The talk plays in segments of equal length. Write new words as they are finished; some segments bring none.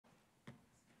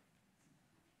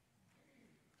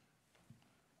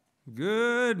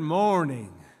Good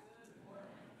morning.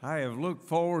 I have looked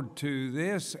forward to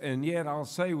this, and yet I'll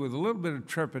say with a little bit of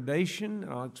trepidation,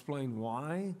 and I'll explain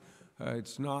why.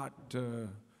 It's not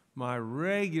my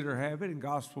regular habit in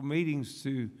gospel meetings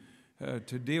to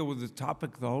deal with the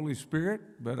topic of the Holy Spirit,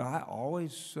 but I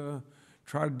always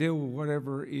try to deal with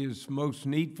whatever is most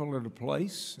needful at a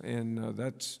place, and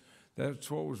that's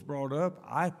what was brought up.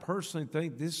 I personally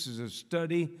think this is a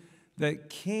study that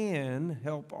can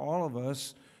help all of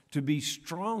us to be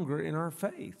stronger in our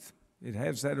faith. It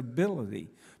has that ability.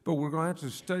 But we're going to have to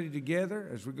study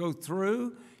together as we go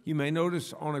through. You may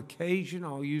notice on occasion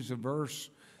I'll use a verse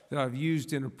that I've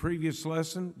used in a previous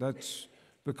lesson. That's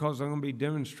because I'm going to be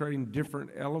demonstrating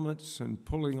different elements and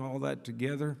pulling all that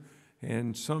together.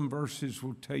 And some verses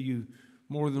will tell you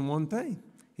more than one thing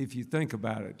if you think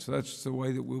about it. So that's the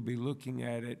way that we'll be looking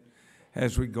at it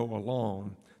as we go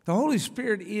along. The Holy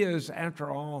Spirit is,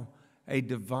 after all, a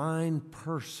divine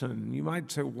person. You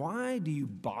might say, why do you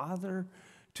bother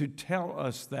to tell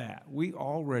us that? We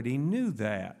already knew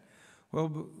that. Well,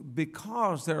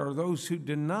 because there are those who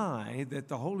deny that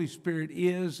the Holy Spirit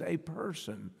is a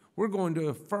person. We're going to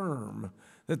affirm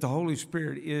that the Holy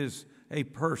Spirit is a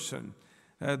person.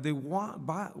 The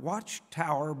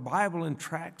Watchtower Bible and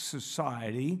Tract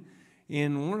Society,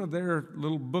 in one of their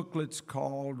little booklets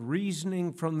called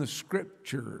Reasoning from the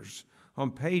Scriptures, on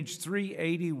page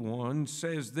 381,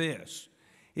 says this: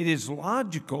 it is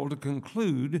logical to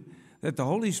conclude that the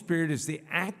Holy Spirit is the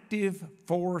active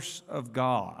force of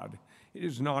God. It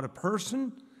is not a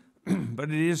person, but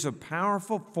it is a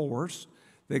powerful force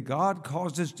that God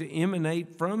causes to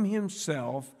emanate from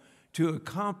himself to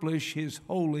accomplish his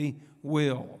holy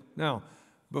will. Now,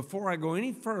 before I go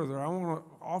any further, I want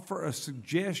to offer a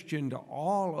suggestion to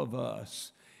all of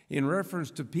us in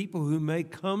reference to people who may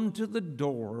come to the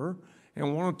door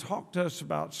and want to talk to us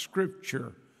about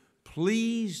Scripture.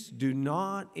 Please do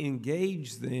not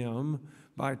engage them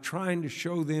by trying to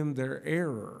show them their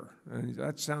error. And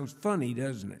that sounds funny,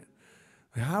 doesn't it?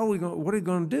 How are we going? What are we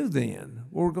going to do then?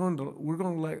 We're going to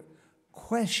let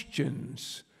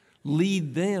questions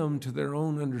lead them to their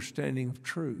own understanding of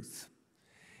truth.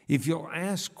 If you'll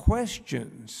ask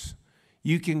questions,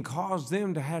 you can cause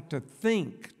them to have to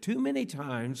think. Too many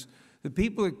times, the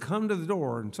people that come to the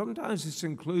door, and sometimes this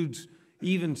includes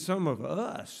even some of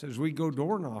us as we go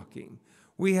door knocking,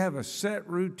 we have a set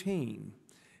routine,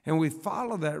 and we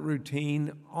follow that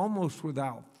routine almost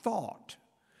without thought.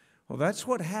 Well, that's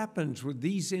what happens with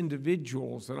these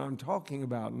individuals that I'm talking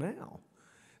about now.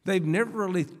 They've never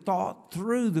really thought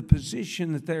through the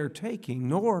position that they're taking,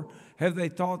 nor have they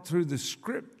thought through the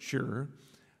Scripture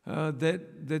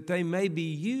that they may be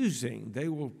using. They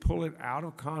will pull it out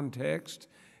of context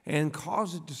and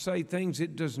cause it to say things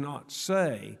it does not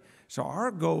say. So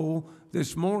our goal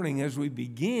this morning as we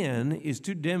begin is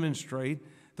to demonstrate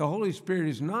the Holy Spirit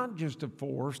is not just a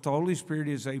force, the Holy Spirit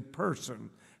is a person.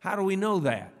 How do we know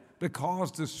that?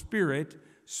 Because the Spirit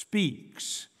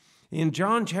speaks. In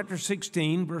John chapter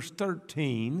 16, verse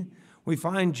 13, we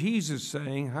find Jesus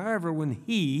saying, however, when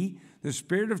he, the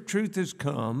Spirit of truth, has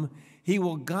come, he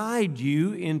will guide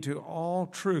you into all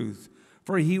truth.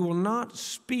 For he will not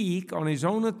speak on his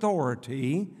own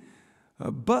authority,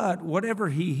 but whatever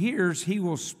he hears, he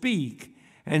will speak,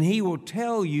 and he will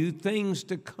tell you things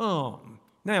to come.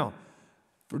 Now,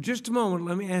 for just a moment,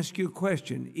 let me ask you a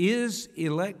question. Is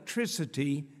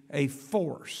electricity a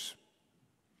force?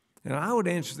 And I would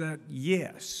answer that,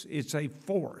 yes, it's a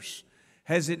force.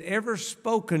 Has it ever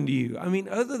spoken to you? I mean,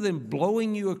 other than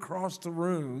blowing you across the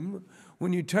room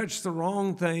when you touch the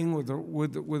wrong thing with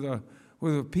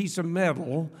a piece of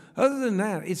metal, other than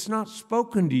that, it's not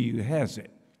spoken to you, has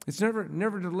it? It's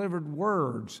never delivered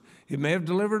words. It may have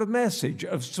delivered a message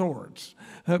of sorts,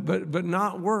 but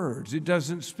not words. It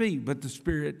doesn't speak, but the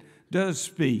Spirit does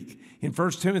speak. In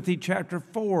 1 Timothy chapter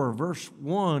 4, verse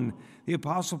 1, the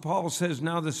Apostle Paul says,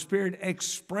 now the Spirit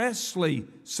expressly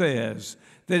says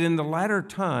that in the latter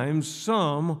times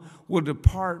some will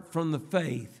depart from the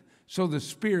faith. So the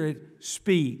Spirit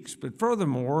speaks. But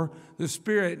furthermore, the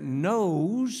Spirit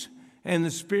knows and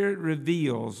the Spirit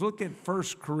reveals. Look at 1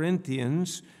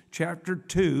 Corinthians chapter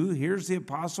 2. Here's the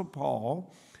Apostle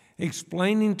Paul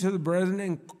explaining to the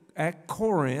brethren at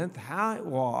Corinth how it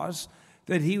was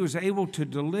that he was able to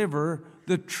deliver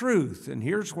the truth. And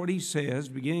here's what he says,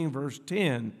 beginning in verse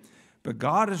 10. But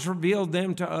God has revealed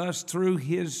them to us through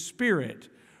his Spirit.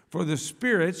 For the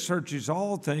Spirit searches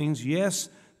all things, yes,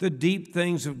 the deep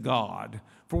things of God.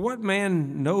 For what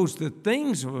man knows the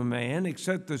things of a man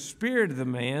except the spirit of the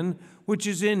man which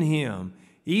is in him?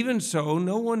 Even so,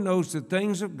 no one knows the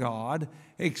things of God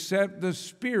except the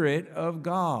Spirit of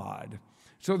God.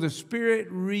 So the Spirit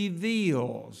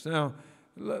reveals. Now,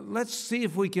 let's see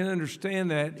if we can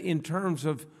understand that in terms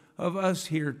of us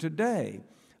here today.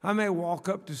 I may walk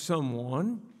up to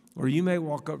someone, or you may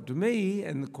walk up to me,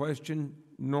 and the question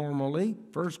normally,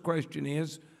 first question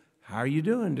is, how are you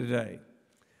doing today?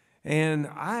 And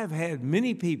I've had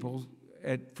many people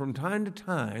from time to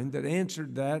time that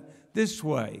answered that this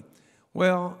way.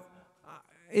 Well,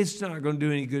 it's not going to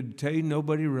do any good to tell you.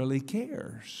 Nobody really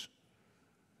cares.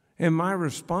 And my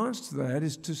response to that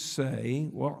is to say,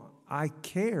 well, I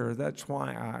care. That's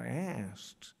why I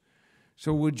asked.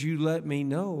 So would you let me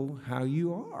know how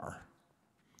you are?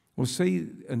 Well, see,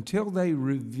 until they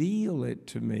reveal it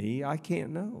to me, I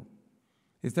can't know.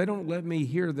 If they don't let me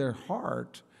hear their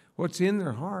heart, what's in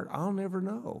their heart, I'll never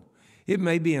know. It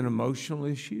may be an emotional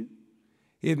issue.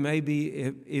 It may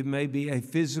be a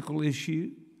physical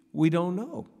issue. We don't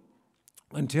know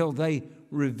until they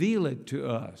reveal it to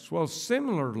us. Well,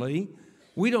 similarly,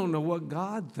 we don't know what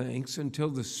God thinks until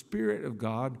the Spirit of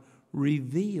God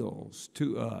reveals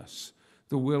to us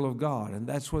the will of God. And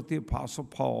that's what the Apostle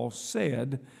Paul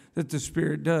said that the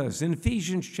Spirit does. In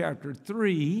Ephesians chapter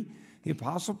 3, the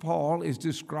Apostle Paul is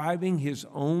describing his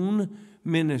own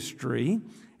ministry.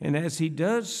 And as he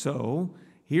does so,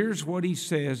 here's what he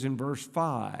says in verse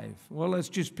 5. Well, let's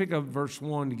just pick up verse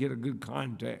 1 to get a good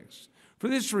context. For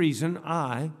this reason,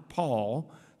 I,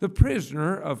 Paul, the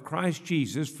prisoner of Christ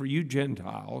Jesus for you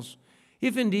Gentiles,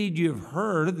 if indeed you have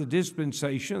heard of the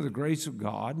dispensation of the grace of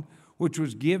God, which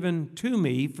was given to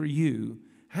me for you,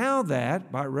 how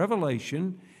that, by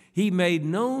revelation, he made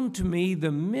known to me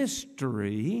the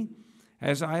mystery,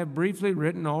 as I have briefly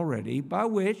written already, by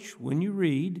which, when you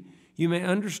read, you may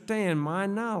understand my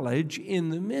knowledge in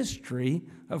the mystery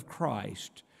of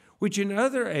Christ, which in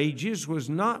other ages was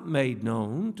not made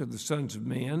known to the sons of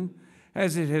men,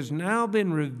 as it has now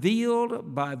been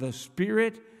revealed by the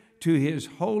Spirit to his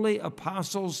holy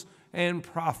apostles and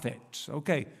prophets.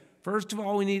 Okay, first of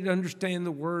all, we need to understand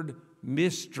the word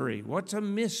mystery. What's a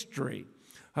mystery?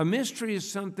 A mystery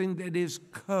is something that is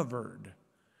covered.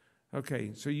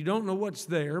 Okay, so you don't know what's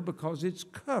there because it's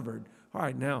covered. All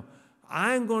right, now,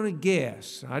 I'm going to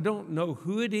guess. I don't know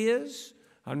who it is.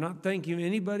 I'm not thinking of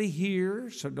anybody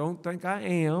here, so don't think I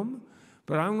am.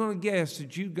 But I'm going to guess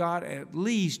that you got at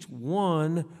least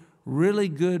one really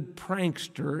good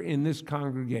prankster in this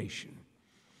congregation.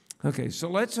 Okay, so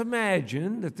let's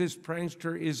imagine that this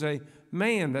prankster is a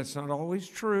man. That's not always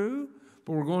true,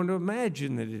 but we're going to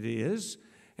imagine that it is.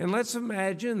 And let's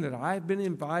imagine that I've been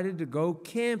invited to go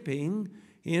camping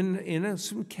in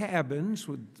some cabins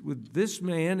with this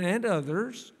man and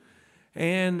others.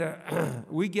 And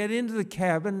we get into the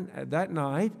cabin that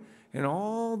night, and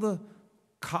all the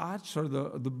cots or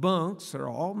the bunks are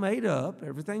all made up.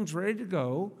 Everything's ready to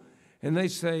go. And they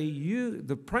say,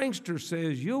 the prankster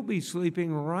says, you'll be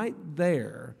sleeping right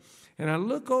there. And I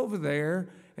look over there,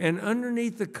 and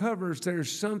underneath the covers,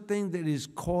 there's something that is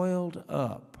coiled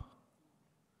up.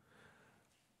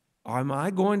 Am I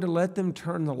going to let them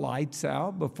turn the lights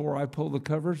out before I pull the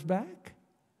covers back?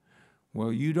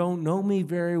 Well, you don't know me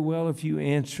very well if you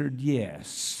answered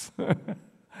yes.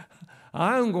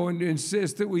 I'm going to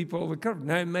insist that we pull the cover.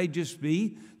 Now, it may just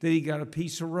be that he got a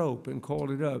piece of rope and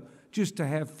coiled it up just to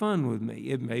have fun with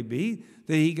me. It may be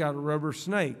that he got a rubber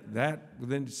snake. That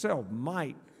within itself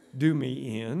might do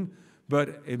me in.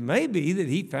 But it may be that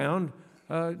he found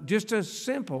just a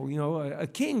simple, a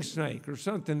king snake or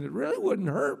something that really wouldn't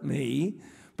hurt me,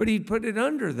 but he'd put it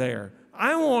under there.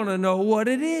 I want to know what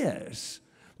it is.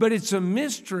 But it's a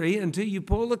mystery until you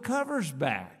pull the covers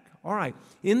back. All right,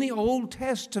 in the Old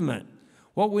Testament,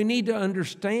 what we need to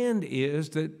understand is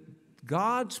that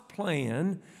God's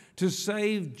plan to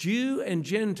save Jew and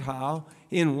Gentile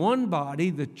in one body,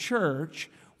 the church,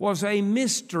 was a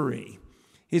mystery.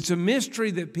 It's a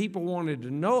mystery that people wanted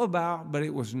to know about, but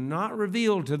it was not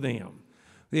revealed to them.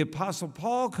 The Apostle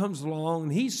Paul comes along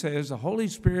and he says the Holy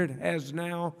Spirit has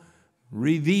now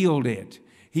revealed it.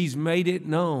 He's made it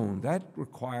known. That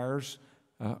requires,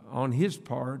 on his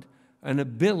part, an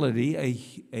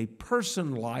ability, a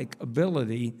person-like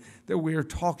ability that we are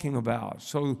talking about.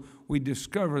 So we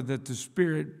discover that the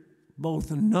Spirit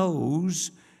both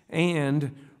knows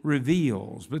and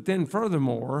reveals. But then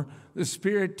furthermore, the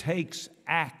Spirit takes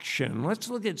action. Let's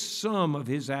look at some of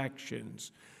his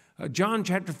actions. John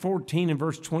chapter 14 and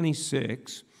verse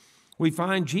 26, we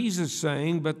find Jesus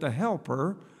saying, but the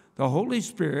Helper, the Holy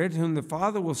Spirit, whom the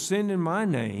Father will send in my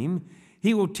name,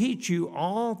 he will teach you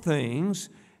all things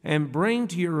and bring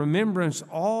to your remembrance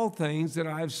all things that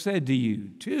I've said to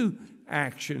you. Two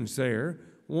actions there.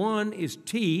 One is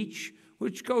teach,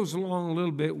 which goes along a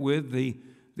little bit with the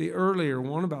earlier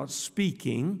one about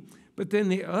speaking. But then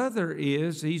the other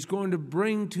is he's going to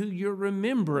bring to your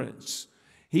remembrance.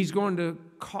 He's going to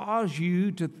cause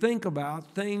you to think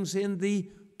about things in the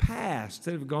past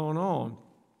that have gone on.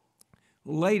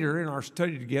 Later in our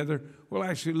study together, we'll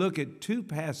actually look at two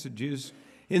passages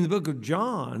in the book of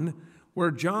John where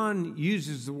John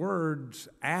uses the words,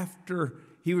 after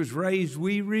he was raised,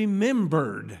 we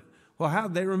remembered. Well, how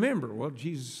did they remember? Well,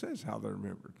 Jesus says how they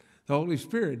remembered. The Holy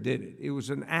Spirit did it. It was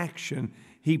an action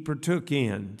he partook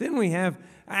in. Then we have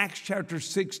Acts chapter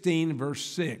 16, verse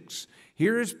 6.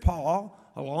 Here is Paul,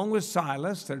 along with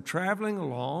Silas. They're traveling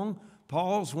along.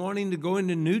 Paul's wanting to go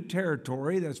into new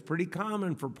territory. That's pretty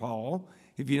common for Paul,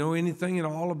 if you know anything at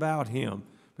all about him.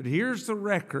 But here's the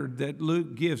record that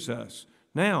Luke gives us.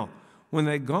 Now, when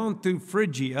they'd gone through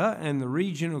Phrygia and the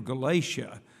region of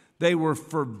Galatia, they were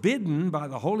forbidden by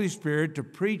the Holy Spirit to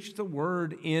preach the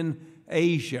word in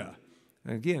Asia.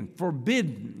 Again,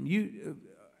 forbidden.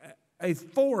 A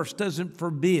force doesn't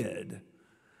forbid.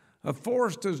 A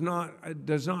force does not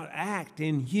act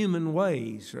in human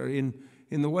ways or in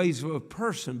the ways of a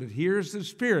person. But here's the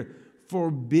Spirit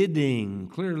forbidding.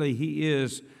 Clearly, he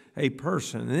is a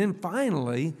person. And then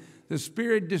finally, the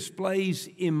Spirit displays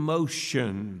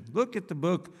emotion. Look at the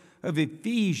book of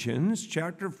Ephesians,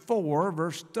 chapter 4,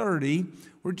 verse 30.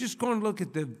 We're just going to look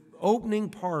at the opening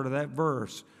part of that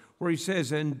verse where he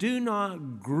says, and do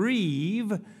not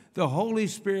grieve the Holy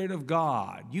Spirit of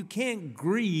God. You can't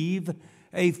grieve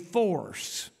a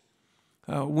force.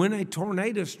 When a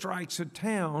tornado strikes a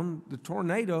town, the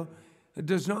tornado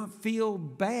does not feel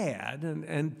bad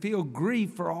and feel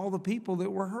grief for all the people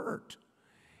that were hurt.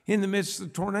 In the midst of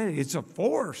the tornado, it's a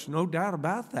force, no doubt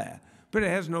about that, but it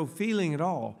has no feeling at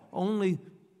all. Only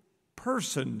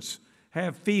persons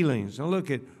have feelings. Now look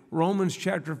at Romans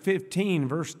chapter 15,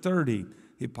 verse 30.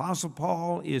 The Apostle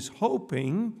Paul is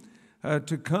hoping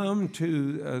to come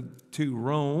to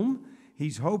Rome.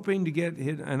 He's hoping to get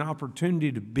an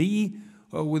opportunity to be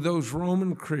with those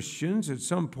Roman Christians at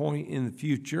some point in the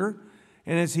future.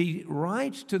 And as he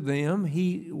writes to them,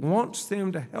 he wants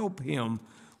them to help him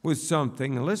with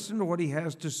something. And listen to what he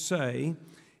has to say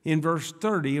in verse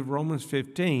 30 of Romans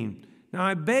 15. Now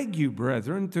I beg you,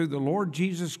 brethren, through the Lord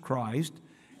Jesus Christ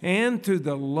and through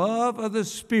the love of the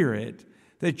Spirit,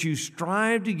 that you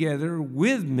strive together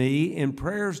with me in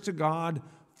prayers to God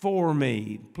for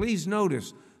me. Please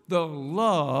notice the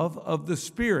love of the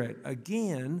Spirit.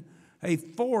 Again, a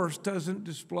force doesn't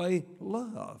display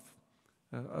love.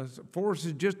 A force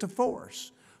is just a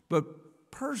force. But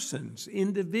persons,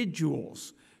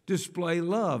 individuals, display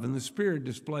love, and the Spirit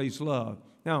displays love.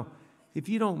 Now, if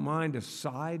you don't mind a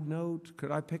side note,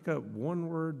 could I pick up one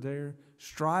word there?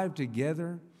 Strive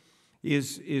together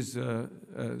is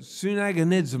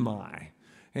sunagonizomai.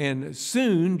 And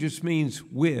soon just means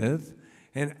with.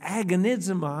 And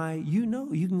agonizomai, you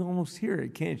can almost hear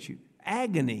it, can't you?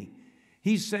 Agony.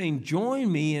 He's saying,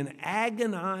 join me in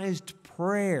agonized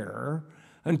prayer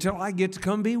until I get to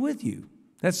come be with you.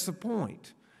 That's the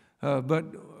point. But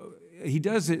he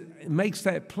does it, makes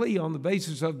that plea on the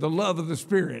basis of the love of the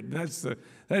Spirit.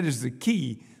 That is the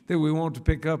key that we want to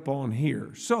pick up on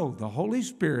here. So the Holy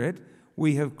Spirit,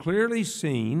 we have clearly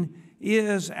seen,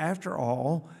 is, after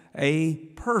all, a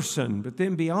person. But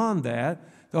then beyond that,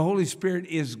 the Holy Spirit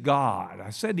is God. I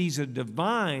said he's a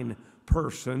divine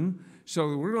person,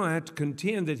 so we're going to have to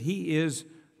contend that he is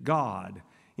God.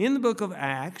 In the book of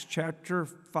Acts, chapter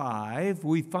 5,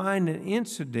 we find an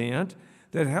incident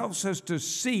that helps us to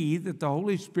see that the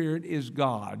Holy Spirit is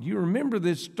God. You remember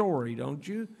this story, don't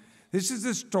you? This is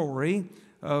the story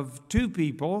of two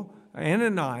people,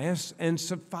 Ananias and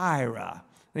Sapphira.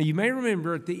 Now, you may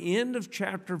remember at the end of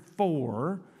chapter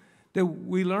 4 that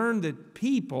we learned that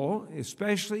people,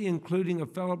 especially including a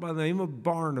fellow by the name of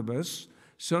Barnabas,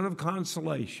 son of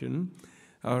consolation,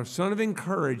 son of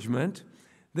encouragement,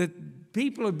 that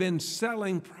people have been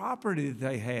selling property that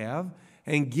they have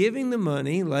and giving the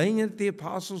money, laying it at the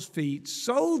apostles' feet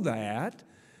so that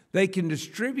they can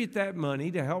distribute that money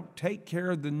to help take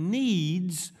care of the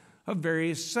needs of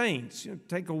various saints.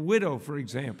 Take a widow, for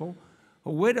example.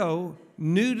 A widow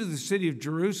new to the city of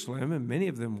Jerusalem, and many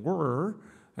of them were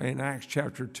in Acts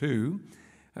chapter 2,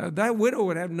 that widow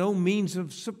would have no means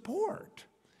of support.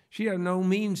 She had no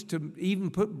means to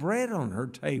even put bread on her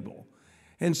table.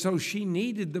 And so she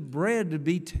needed the bread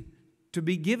to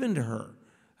be given to her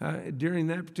during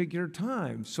that particular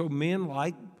time. So men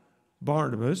like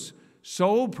Barnabas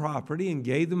sold property and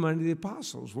gave the money to the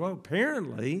apostles. Well,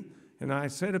 apparently, and I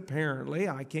said apparently,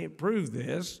 I can't prove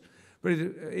this, but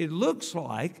it looks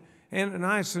like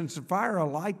Ananias and Sapphira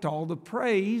liked all the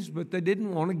praise, but they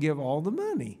didn't want to give all the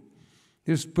money.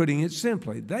 Just putting it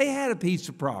simply. They had a piece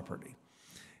of property.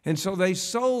 And so they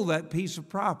sold that piece of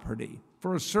property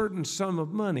for a certain sum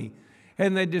of money.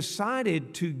 And they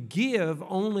decided to give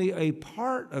only a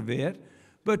part of it,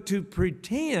 but to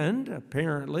pretend,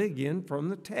 apparently, again from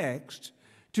the text,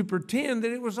 to pretend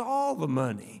that it was all the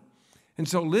money. And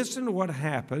so listen to what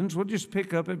happens. We'll just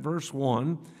pick up at verse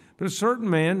 1. But a certain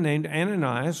man named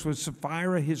Ananias, with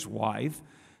Sapphira his wife,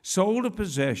 sold a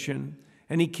possession,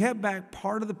 and he kept back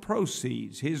part of the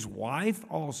proceeds, his wife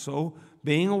also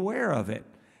being aware of it,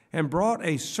 and brought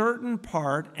a certain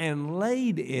part and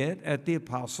laid it at the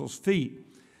apostles' feet.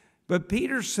 But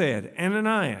Peter said,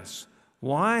 Ananias,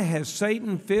 why has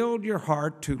Satan filled your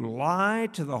heart to lie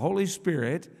to the Holy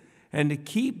Spirit and to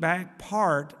keep back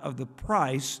part of the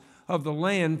price of the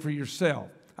land for yourself?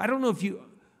 I don't know if you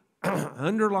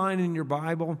underline in your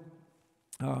Bible.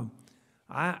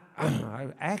 I've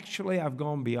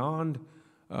gone beyond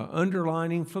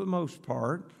underlining for the most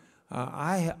part.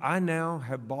 I now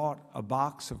have bought a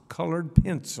box of colored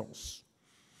pencils.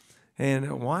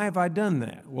 And why have I done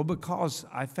that? Well, because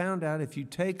I found out if you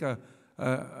take a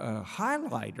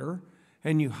highlighter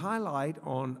and you highlight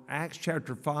on Acts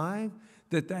chapter 5,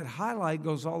 that highlight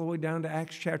goes all the way down to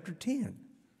Acts chapter 10.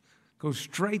 Goes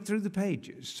straight through the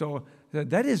pages. So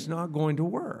that is not going to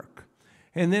work.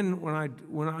 And then when I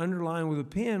underline with a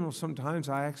pen, well, sometimes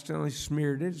I accidentally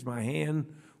smeared it as my hand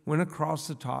went across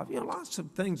the top. Lots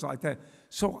of things like that.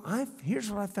 So here's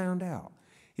what I found out.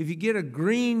 If you get a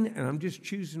green, and I'm just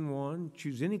choosing one,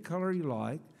 choose any color you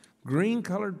like, green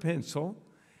colored pencil,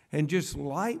 and just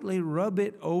lightly rub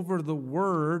it over the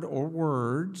word or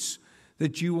words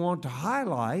that you want to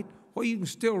highlight, well, you can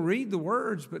still read the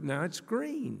words, but now it's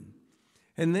green.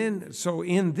 And then, so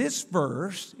in this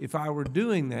verse, if I were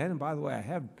doing that, and by the way, I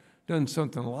have done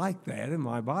something like that in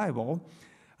my Bible,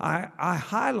 I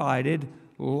highlighted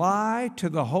lie to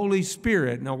the Holy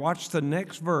Spirit. Now watch the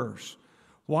next verse.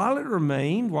 While it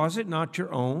remained, was it not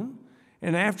your own?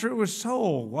 And after it was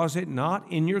sold, was it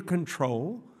not in your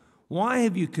control? Why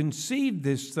have you conceived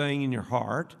this thing in your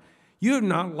heart? You have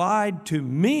not lied to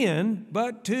men,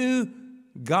 but to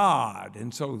God.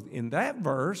 And so in that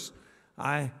verse,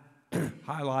 I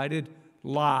highlighted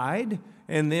lied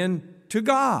and then to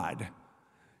God.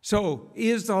 So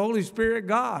is the Holy Spirit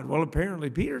God? Well,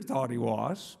 apparently Peter thought he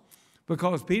was,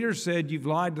 because Peter said you've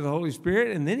lied to the Holy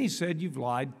Spirit, and then he said you've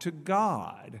lied to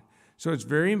God. So it's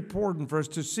very important for us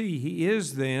to see he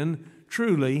is then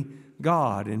truly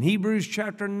God. In Hebrews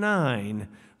chapter 9,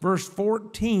 verse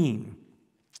 14,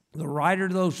 the writer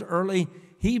to those early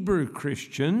Hebrew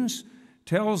Christians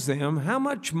tells them, how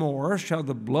much more shall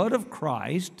the blood of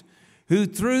Christ, who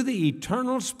through the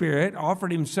eternal Spirit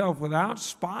offered himself without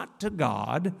spot to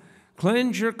God,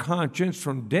 cleanse your conscience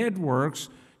from dead works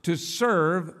to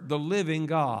serve the living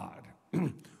God.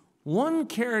 One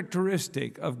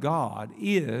characteristic of God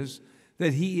is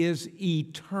that he is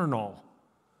eternal.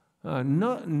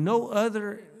 No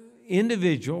other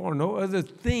individual or no other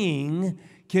thing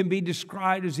can be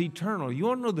described as eternal. You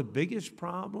want to know the biggest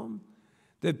problem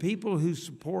that people who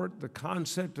support the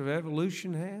concept of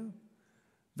evolution have?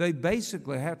 They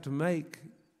basically have to make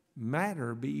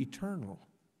matter be eternal.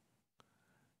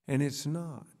 And it's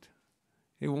not.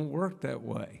 It won't work that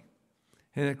way.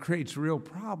 And it creates real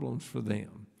problems for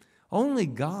them. Only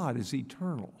God is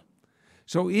eternal.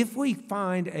 So if we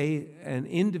find an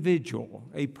individual,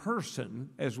 a person,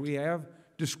 as we have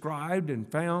described and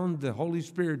found the Holy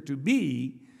Spirit to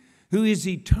be, who is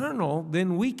eternal,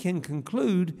 then we can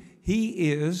conclude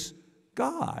he is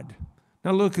God.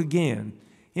 Now look again.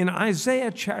 In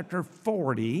Isaiah chapter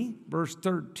 40, verse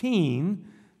 13,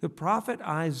 the prophet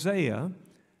Isaiah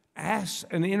asks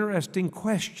an interesting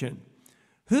question.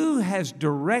 Who has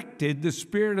directed the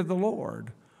Spirit of the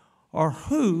Lord? Or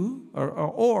who,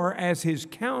 or as his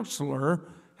counselor,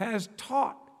 has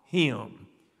taught him?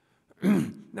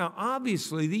 Now,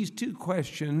 obviously, these two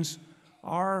questions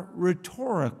are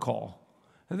rhetorical.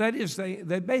 That is,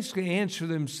 they basically answer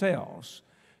themselves.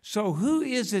 So who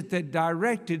is it that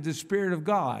directed the Spirit of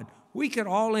God? We could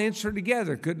all answer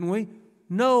together, couldn't we?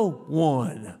 No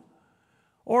one.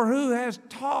 Or who has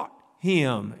taught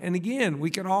him? And again,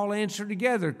 we could all answer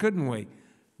together, couldn't we?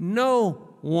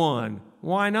 No one.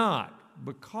 Why not?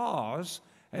 Because,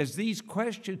 as these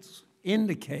questions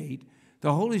indicate,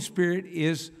 the Holy Spirit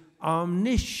is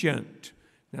omniscient.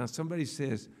 Now, somebody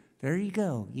says, there you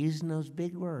go, using those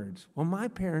big words. Well, my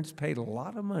parents paid a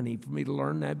lot of money for me to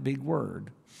learn that big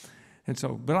word. And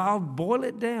so, but I'll boil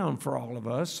it down for all of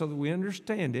us so that we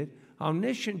understand it.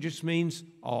 Omniscient just means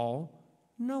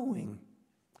all-knowing.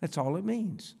 That's all it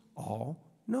means,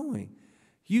 all-knowing.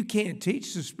 You can't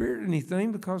teach the Spirit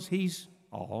anything because he's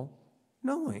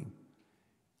all-knowing.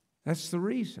 That's the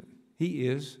reason. He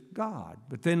is God.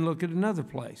 But then look at another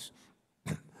place.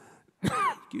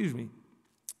 Excuse me.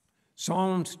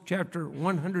 Psalms chapter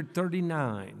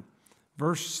 139,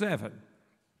 verse 7.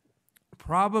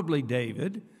 Probably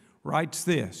David writes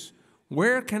this,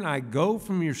 "Where can I go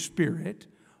from your spirit,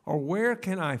 or where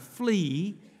can I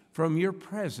flee from your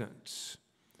presence?"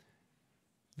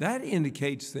 That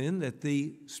indicates then that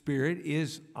the Spirit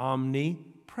is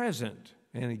omnipresent.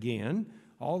 And again,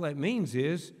 all that means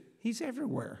is He's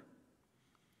everywhere.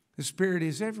 The Spirit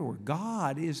is everywhere.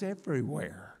 God is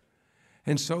everywhere.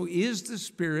 And so is the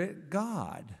Spirit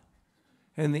God?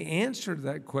 And the answer to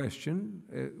that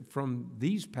question from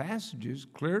these passages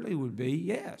clearly would be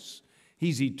yes.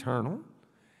 He's eternal.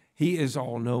 He is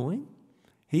all-knowing.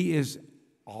 He is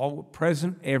all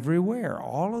present everywhere.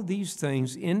 All of these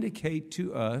things indicate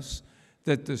to us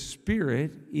that the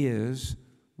Spirit is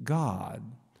God.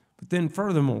 But then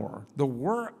furthermore, the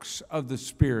works of the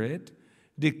Spirit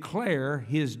declare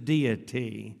His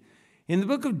deity. In the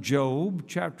book of Job,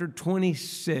 chapter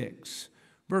 26,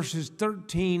 verses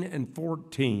 13 and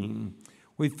 14,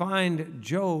 we find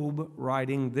Job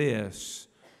writing this,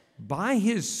 "By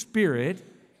His Spirit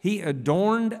He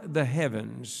adorned the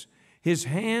heavens. His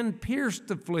hand pierced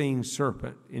the fleeing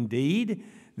serpent. Indeed,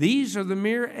 these are the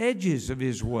mere edges of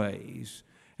His ways.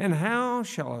 And how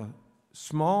shall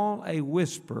small a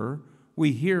whisper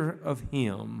we hear of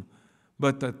Him?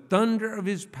 But the thunder of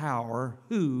His power,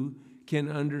 who can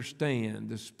understand?"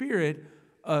 The Spirit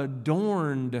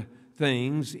adorned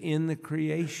things in the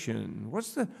creation.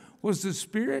 Was the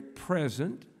Spirit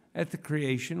present at the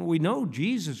creation? We know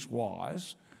Jesus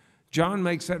was. John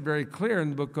makes that very clear in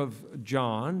the book of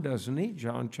John, doesn't he?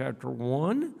 John chapter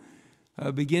 1,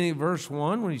 beginning of verse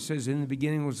 1, when he says, "In the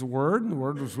beginning was the Word, and the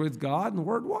Word was with God, and the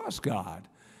Word was God.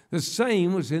 The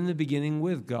same was in the beginning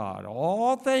with God.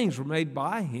 All things were made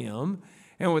by Him,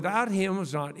 and without Him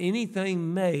was not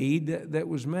anything made that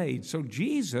was made." So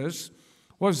Jesus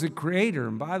was the creator.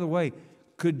 And by the way,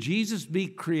 could Jesus be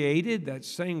created? That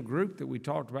same group that we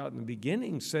talked about in the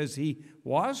beginning says He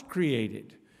was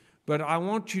created. But I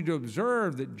want you to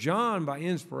observe that John, by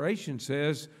inspiration,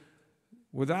 says,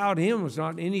 without Him was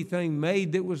not anything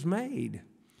made that was made.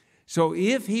 So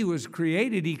if He was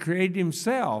created, He created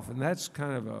Himself. And that's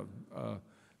kind of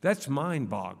that's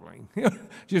mind-boggling.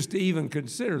 Just to even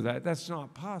consider that. That's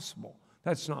not possible.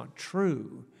 That's not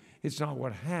true. It's not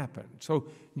what happened. So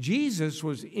Jesus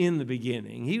was in the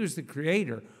beginning. He was the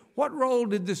creator. What role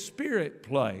did the Spirit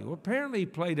play? Well, apparently He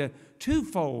played a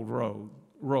twofold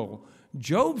role.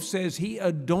 Job says He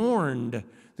adorned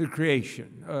the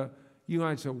creation. You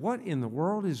might say, what in the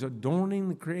world is adorning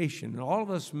the creation? And all of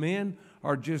us men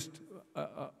are just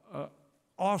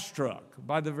awestruck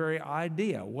by the very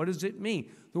idea. What does it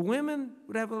mean? The women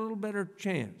would have a little better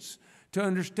chance to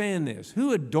understand this.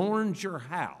 Who adorns your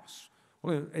house?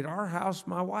 Well, at our house,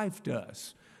 my wife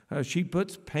does. She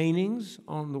puts paintings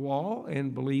on the wall,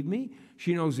 and believe me,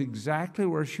 she knows exactly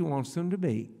where she wants them to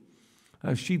be.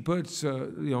 She puts,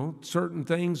 certain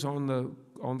things on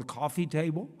the coffee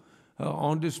table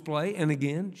on display, and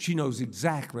again, she knows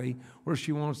exactly where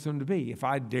she wants them to be. If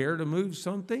I dare to move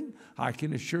something, I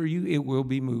can assure you it will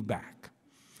be moved back.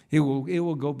 It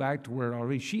will go back to where it ought to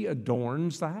be. She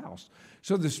adorns the house.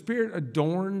 So the Spirit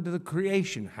adorned the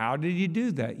creation. How did He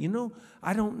do that?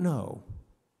 I don't know.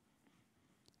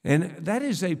 And that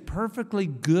is a perfectly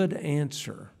good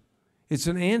answer. It's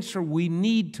an answer we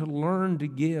need to learn to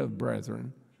give,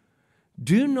 brethren.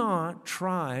 Do not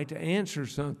try to answer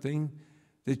something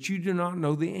that you do not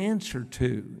know the answer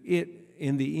to.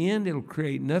 In the end, it'll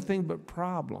create nothing but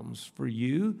problems for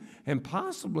you and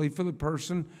possibly for the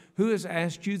person who has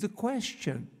asked you the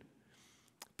question.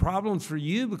 Problems for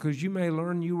you because you may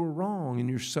learn you were wrong in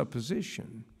your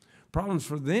supposition. Problems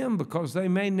for them because they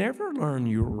may never learn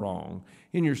you were wrong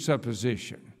in your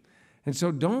supposition. And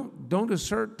so don't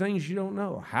assert things you don't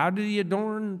know. How did He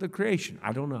adorn the creation?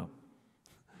 I don't know.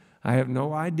 I have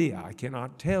no idea. I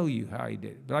cannot tell you how He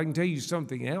did it. But I can tell you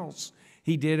something else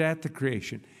He did at the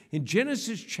creation. In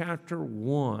Genesis chapter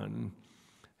 1,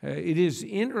 it is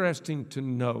interesting to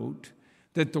note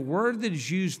that the word that is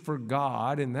used for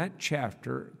God in that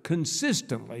chapter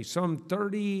consistently, some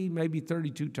 30, maybe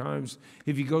 32 times,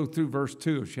 if you go through verse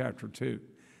 2 of chapter 2,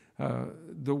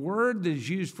 the word that is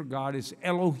used for God is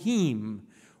Elohim,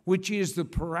 which is the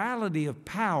plurality of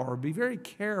power. Be very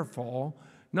careful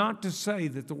not to say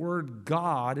that the word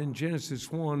God in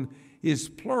Genesis 1 is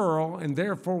plural, and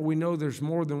therefore we know there's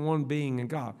more than one being in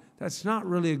God. That's not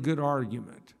really a good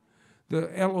argument.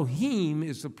 The Elohim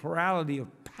is the plurality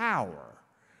of power.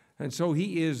 And so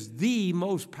He is the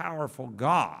most powerful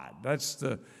God. That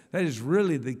is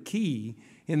really the key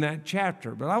in that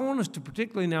chapter. But I want us to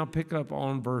particularly now pick up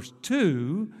on verse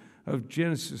 2 of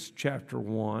Genesis chapter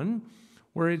 1,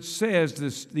 where it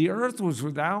says, the earth was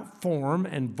without form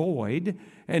and void,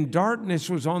 and darkness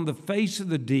was on the face of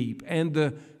the deep, and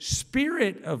the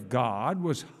Spirit of God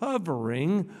was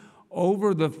hovering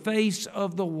over the face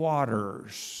of the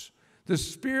waters. The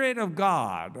Spirit of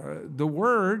God, the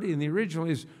word in the original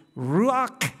is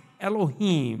Ruach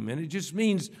Elohim, and it just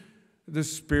means the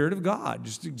Spirit of God,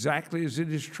 just exactly as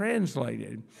it is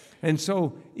translated. And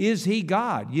so, is he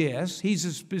God? Yes, he's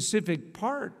a specific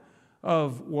part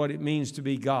of what it means to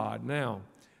be God. Now,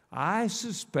 I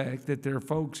suspect that there are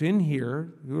folks in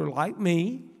here who are like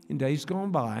me in days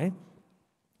gone by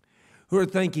who are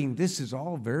thinking, this is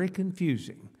all very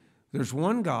confusing. There's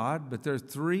one God, but there are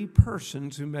three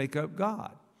persons who make up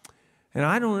God. And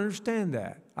I don't understand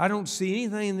that. I don't see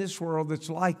anything in this world that's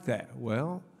like that.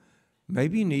 Well,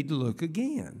 maybe you need to look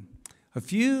again. A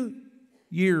few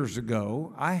years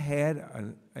ago, I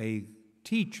had a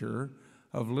teacher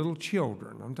of little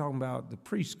children. I'm talking about the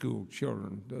preschool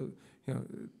children.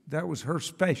 That was her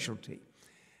specialty.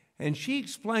 And she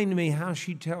explained to me how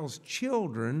she tells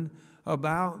children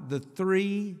about the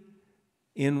three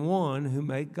in one who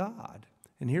make God.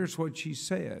 And here's what she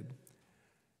said.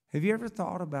 Have you ever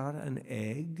thought about an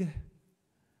egg?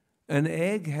 An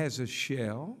egg has a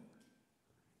shell,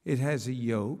 it has a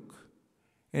yolk,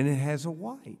 and it has a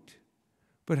white.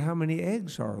 But how many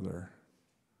eggs are there?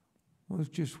 Well, it's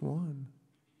just one.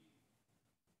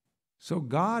 So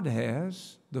God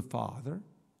has the Father,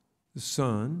 the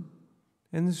Son,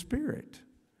 and the Spirit.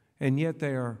 And yet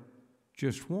they are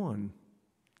just one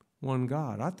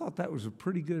God. I thought that was a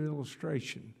pretty good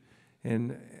illustration.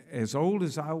 And as old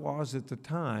as I was at the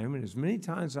time, and as many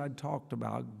times I'd talked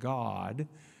about God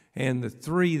and the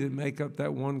three that make up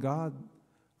that one God,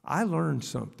 I learned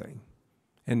something.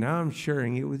 And now I'm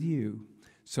sharing it with you.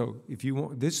 So if you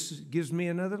want, this gives me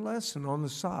another lesson on the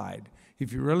side.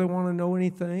 If you really want to know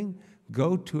anything,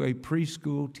 go to a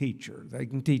preschool teacher. They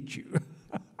can teach you.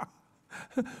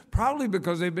 Probably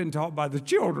because they've been taught by the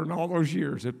children all those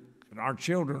years. And our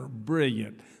children are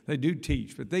brilliant. They do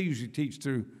teach, but they usually teach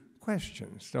through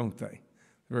questions, don't they?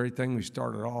 The very thing we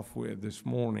started off with this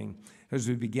morning as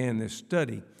we began this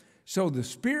study. So the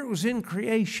Spirit was in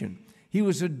creation. He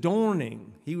was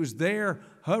adorning. He was there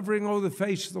hovering over the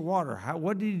face of the water.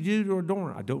 What did he do to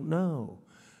adorn? I don't know.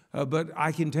 But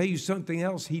I can tell you something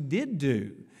else he did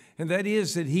do. And that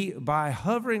is that he, by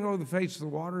hovering over the face of the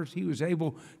waters, he was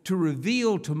able to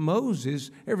reveal to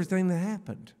Moses everything that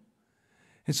happened.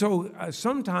 And so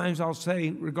sometimes I'll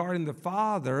say regarding the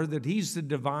Father that he's the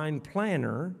divine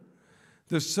planner.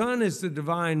 The Son is the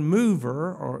divine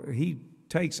mover, or he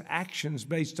takes actions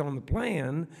based on the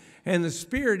plan. And the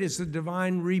Spirit is the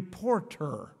divine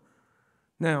reporter.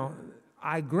 Now,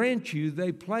 I grant you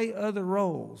they play other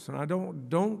roles, and I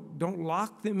don't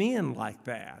lock them in like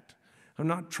that. I'm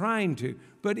not trying to.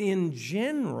 But in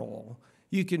general,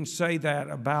 you can say that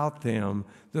about them.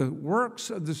 The works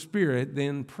of the Spirit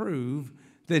then prove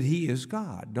that he is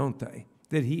God, don't they?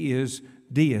 That he is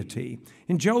deity.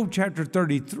 In Job chapter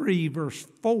 33, verse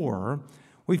 4,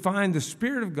 we find the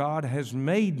Spirit of God has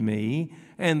made me,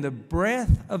 and the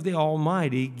breath of the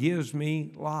Almighty gives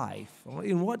me life. Well,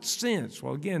 in what sense?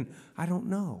 Well, again, I don't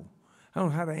know. I don't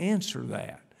know how to answer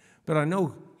that. But I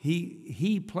know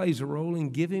he plays a role in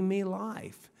giving me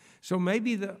life. So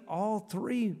maybe all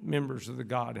three members of the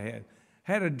Godhead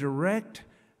had a direct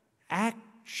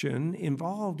action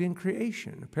involved in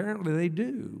creation. Apparently they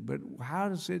do, but how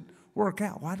does it work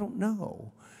out? Well, I don't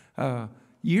know.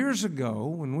 Years ago,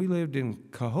 when we lived in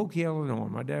Cahokia, Illinois,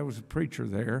 my dad was a preacher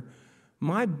there,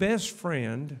 my best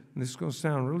friend, and this is going to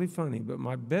sound really funny, but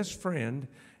my best friend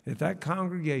at that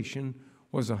congregation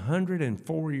was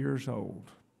 104 years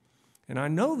old. And I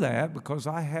know that because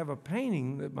I have a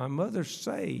painting that my mother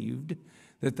saved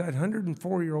that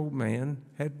 104-year-old man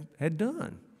had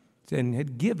done and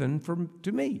had given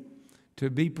to me to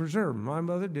be preserved. My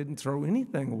mother didn't throw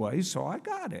anything away, so I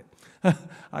got it.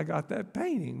 I got that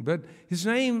painting. But his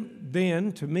name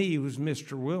then, to me, was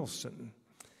Mr. Wilson.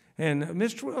 And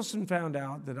Mr. Wilson found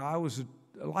out that I was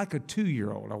like a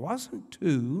 2-year-old. I wasn't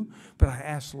 2, but I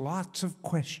asked lots of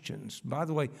questions. By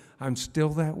the way, I'm still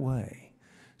that way.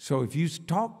 So if you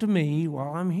talk to me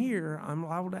while I'm here, I'm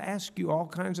liable to ask you all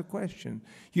kinds of questions.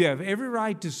 You have every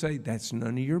right to say, that's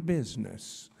none of your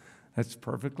business. That's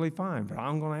perfectly fine, but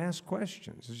I'm going to ask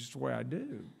questions. It's just the way I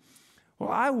do.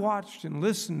 Well, I watched and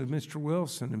listened to Mr.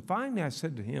 Wilson, and finally I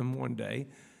said to him one day,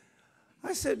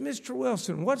 I said, Mr.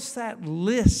 Wilson, what's that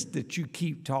list that you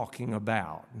keep talking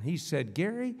about? And he said,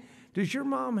 Gary, does your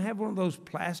mom have one of those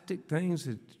plastic things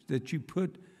that you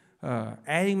put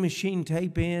adding machine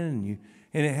tape in,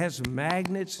 and it has some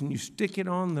magnets, and you stick it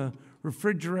on the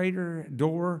refrigerator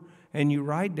door, and you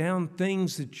write down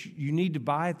things that you need to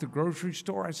buy at the grocery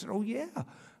store. I said, oh, yeah,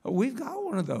 we've got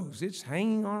one of those. It's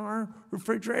hanging on our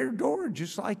refrigerator door,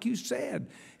 just like you said.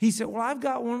 He said, well, I've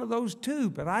got one of those too,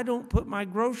 but I don't put my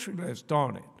grocery list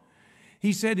on it.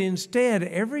 He said, instead,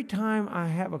 every time I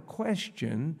have a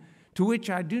question to which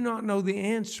I do not know the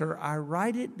answer, I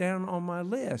write it down on my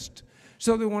list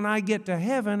so that when I get to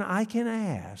heaven, I can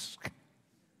ask.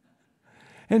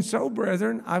 And so,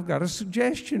 brethren, I've got a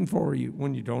suggestion for you.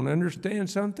 When you don't understand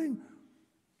something,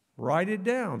 write it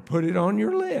down. Put it on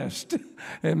your list.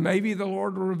 And maybe the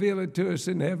Lord will reveal it to us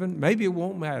in heaven. Maybe it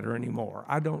won't matter anymore.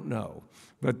 I don't know.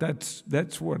 But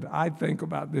that's what I think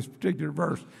about this particular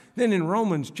verse. Then in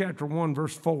Romans chapter 1,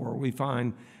 verse 4, we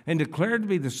find, and declared to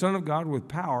be the Son of God with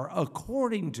power,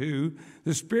 according to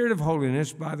the Spirit of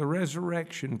holiness by the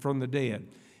resurrection from the dead.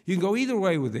 You can go either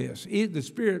way with this. The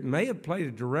Spirit may have played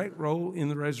a direct role in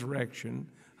the resurrection.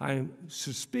 I am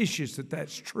suspicious that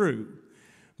that's true.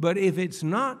 But if it's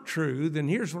not true, then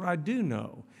here's what I do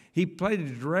know. He played a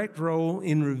direct role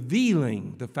in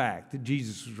revealing the fact that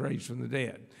Jesus was raised from the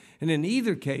dead. And in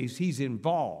either case, he's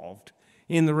involved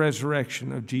in the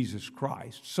resurrection of Jesus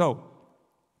Christ. So,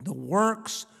 the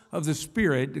works of the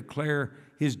Spirit declare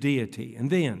his deity. And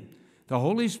then, the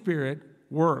Holy Spirit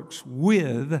works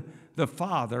with the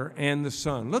Father and the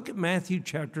Son. Look at Matthew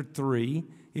chapter 3,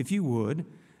 if you would.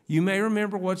 You may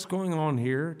remember what's going on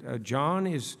here. John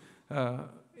is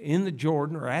in the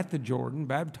Jordan, or at the Jordan,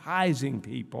 baptizing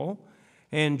people.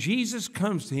 And Jesus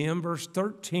comes to him, verse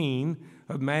 13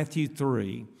 of Matthew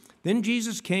 3. Then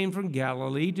Jesus came from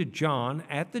Galilee to John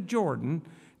at the Jordan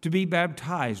to be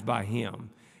baptized by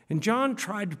him. And John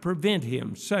tried to prevent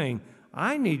him, saying,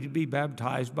 I need to be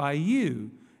baptized by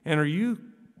you, and are you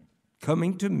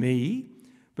coming to me?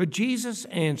 But Jesus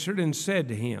answered and said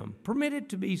to him, permit it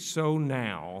to be so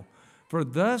now, for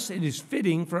thus it is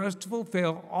fitting for us to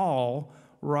fulfill all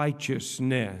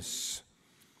righteousness.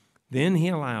 Then he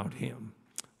allowed him.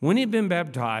 When he had been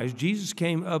baptized, Jesus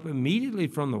came up immediately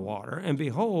from the water, and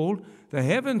behold, the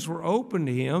heavens were opened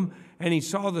to him, and he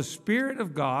saw the Spirit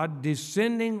of God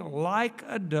descending like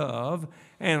a dove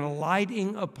and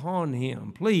lighting upon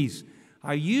him. Please,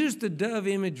 I used the dove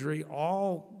imagery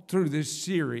all through this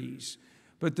series,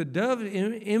 but the dove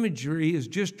imagery is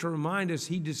just to remind us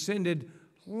he descended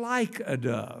like a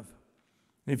dove.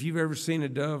 If you've ever seen a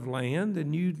dove land,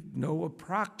 then you know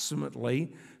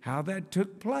approximately how that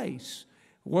took place.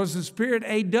 Was the Spirit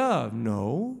a dove?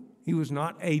 No, he was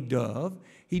not a dove.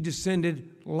 He descended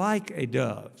like a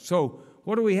dove. So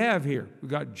what do we have here?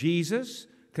 We've got Jesus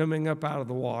coming up out of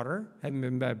the water, having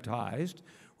been baptized.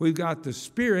 We've got the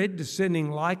Spirit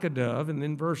descending like a dove. And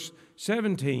then verse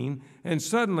 17, and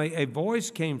suddenly a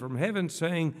voice came from heaven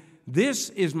saying, this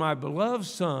is my beloved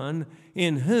Son,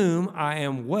 in whom I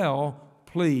am well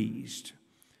pleased.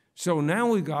 So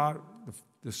now we've got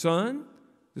the Son,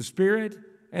 the Spirit,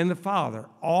 and the Father,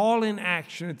 all in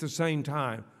action at the same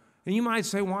time. And you might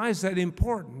say, why is that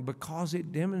important? Because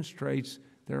it demonstrates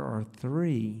there are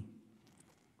three,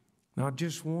 not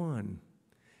just one.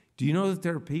 Do you know that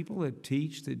there are people that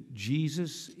teach that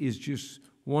Jesus is just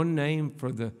one name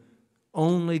for the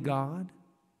only God?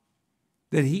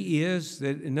 That he is,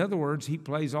 that in other words, he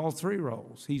plays all three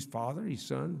roles. He's Father, he's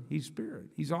Son, he's Spirit.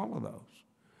 He's all of those.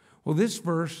 Well, this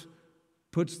verse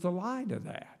puts the lie to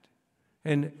that.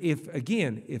 And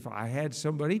if I had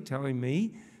somebody telling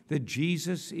me that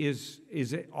Jesus is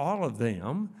all of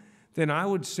them, then I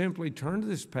would simply turn to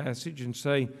this passage and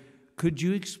say, could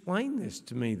you explain this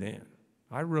to me then?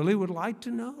 I really would like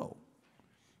to know.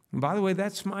 And by the way,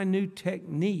 that's my new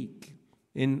technique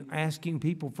in asking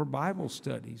people for Bible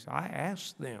studies. I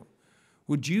ask them,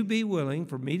 would you be willing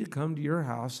for me to come to your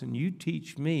house and you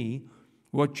teach me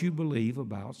what you believe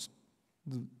about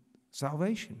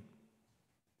salvation?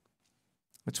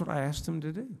 That's what I asked them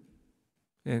to do.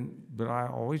 But I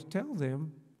always tell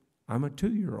them, I'm a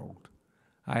 2-year-old.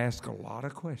 I ask a lot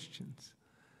of questions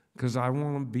because I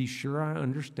want to be sure I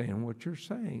understand what you're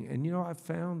saying. And you know, I've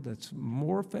found that's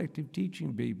more effective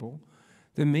teaching people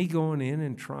than me going in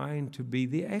and trying to be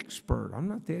the expert. I'm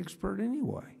not the expert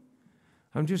anyway.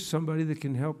 I'm just somebody that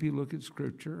can help you look at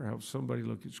Scripture, help somebody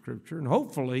look at Scripture, and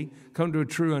hopefully come to a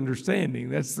true understanding.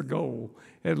 That's the goal,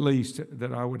 at least,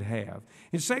 that I would have.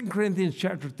 In 2 Corinthians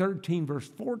chapter 13, verse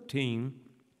 14,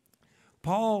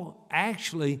 Paul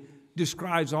actually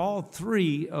describes all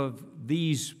three of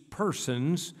these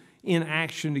persons in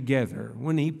action together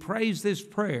when he prays this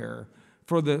prayer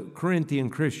for the Corinthian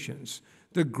Christians.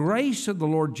 The grace of the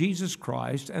Lord Jesus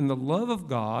Christ and the love of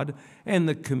God and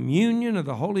the communion of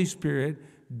the Holy Spirit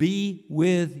be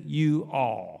with you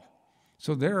all.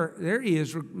 So there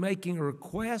is making a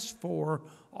request for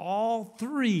all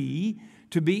three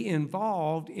to be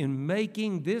involved in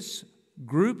making this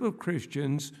group of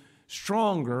Christians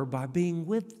stronger by being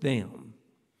with them.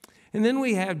 And then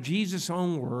we have Jesus'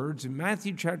 own words in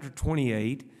Matthew chapter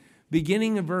 28,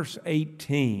 beginning in verse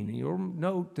 18. You'll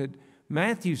note that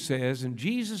Matthew says, "And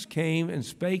Jesus came and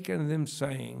spake unto them,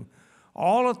 saying,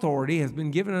 All authority hath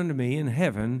been given unto me in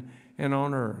heaven and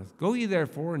on earth. Go ye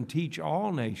therefore and teach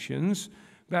all nations,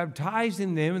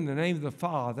 baptizing them in the name of the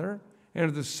Father, and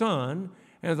of the Son,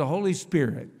 and of the Holy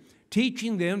Spirit,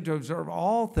 teaching them to observe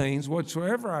all things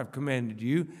whatsoever I've commanded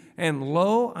you. And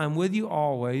lo, I'm with you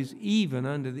always, even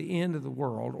unto the end of the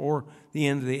world," or the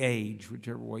end of the age,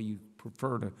 whichever way you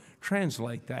prefer to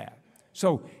translate that.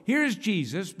 So here's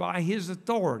Jesus by his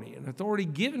authority, an authority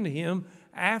given to him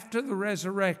after the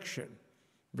resurrection.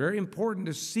 Very important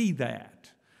to see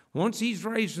that. Once he's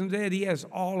raised from the dead, he has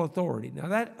all authority. Now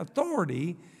that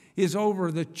authority is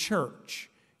over the church,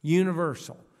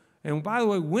 universal. And by the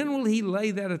way, when will he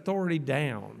lay that authority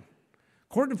down?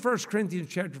 According to 1 Corinthians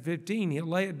chapter 15, he'll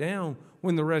lay it down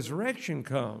when the resurrection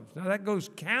comes. Now that goes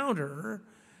counter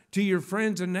to your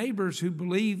friends and neighbors who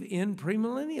believe in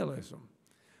premillennialism,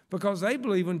 because they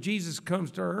believe when Jesus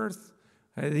comes to earth,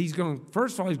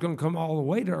 first of all, he's going to come all the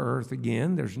way to earth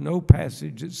again. There's no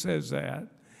passage that says that.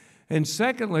 And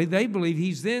secondly, they believe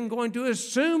he's then going to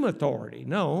assume authority.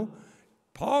 No,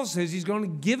 Paul says he's going to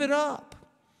give it up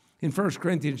in 1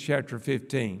 Corinthians chapter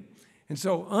 15. And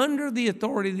so under the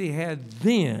authority that he had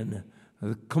then,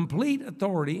 the complete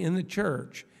authority in the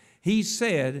church, he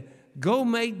said, go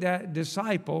make that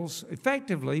disciples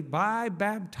effectively by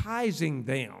baptizing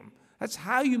them. That's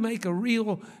how you make a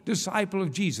real disciple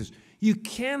of Jesus. You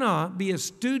cannot be a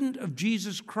student of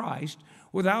Jesus Christ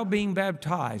without being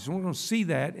baptized. And we're going to see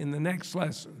that in the next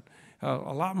lesson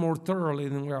a lot more thoroughly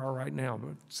than we are right now.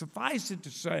 But suffice it to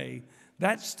say,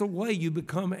 that's the way you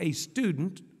become a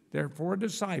student, therefore a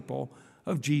disciple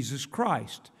of Jesus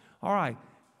Christ. All right,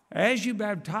 as you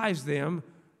baptize them,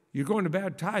 you're going to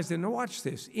baptize them. Now watch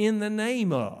this. In the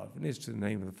name of, and it's the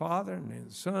name of the Father, the name of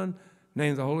the Son, the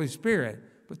name of the Holy Spirit.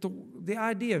 But the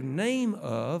idea of name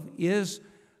of is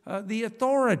the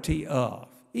authority of.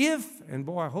 If, and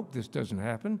boy, I hope this doesn't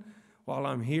happen while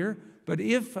I'm here, but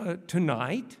if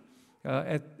tonight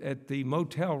at the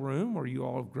motel room where you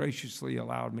all graciously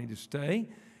allowed me to stay,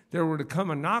 there were to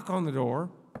come a knock on the door,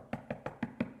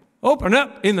 open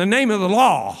up in the name of the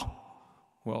law.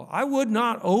 Well, I would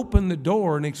not open the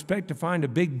door and expect to find a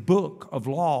big book of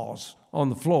laws on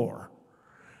the floor.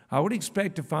 I would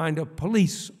expect to find a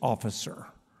police officer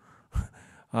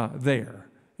there.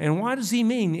 And why does he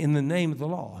mean in the name of the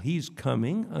law? He's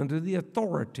coming under the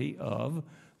authority of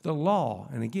the law.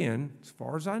 And again, as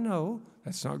far as I know,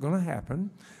 that's not going to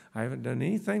happen. I haven't done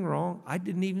anything wrong. I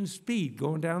didn't even speed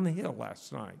going down the hill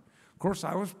last night. Of course,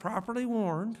 I was properly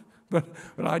warned. But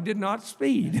I did not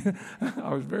speed.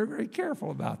 I was very, very careful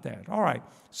about that. All right,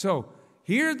 so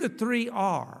here the three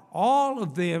are. All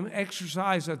of them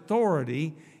exercise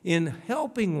authority in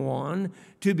helping one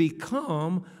to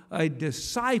become a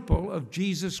disciple of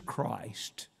Jesus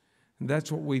Christ. And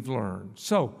that's what we've learned.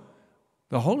 So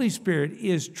the Holy Spirit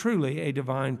is truly a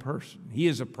divine person. He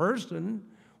is a person.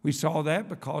 We saw that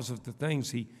because of the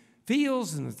things he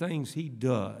feels and the things he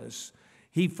does.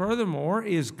 He furthermore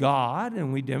is God,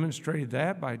 and we demonstrated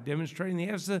that by demonstrating he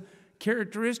has the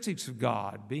characteristics of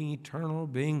God, being eternal,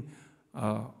 being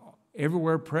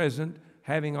everywhere present,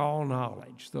 having all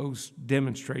knowledge. Those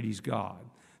demonstrate he's God.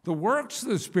 The works of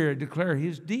the Spirit declare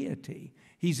his deity.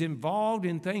 He's involved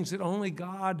in things that only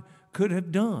God could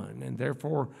have done, and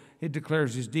therefore it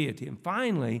declares his deity. And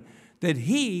finally, that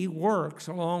he works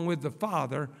along with the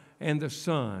Father and the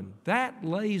Son. That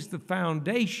lays the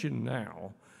foundation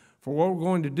now for what we're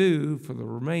going to do for the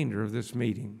remainder of this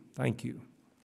meeting. Thank you.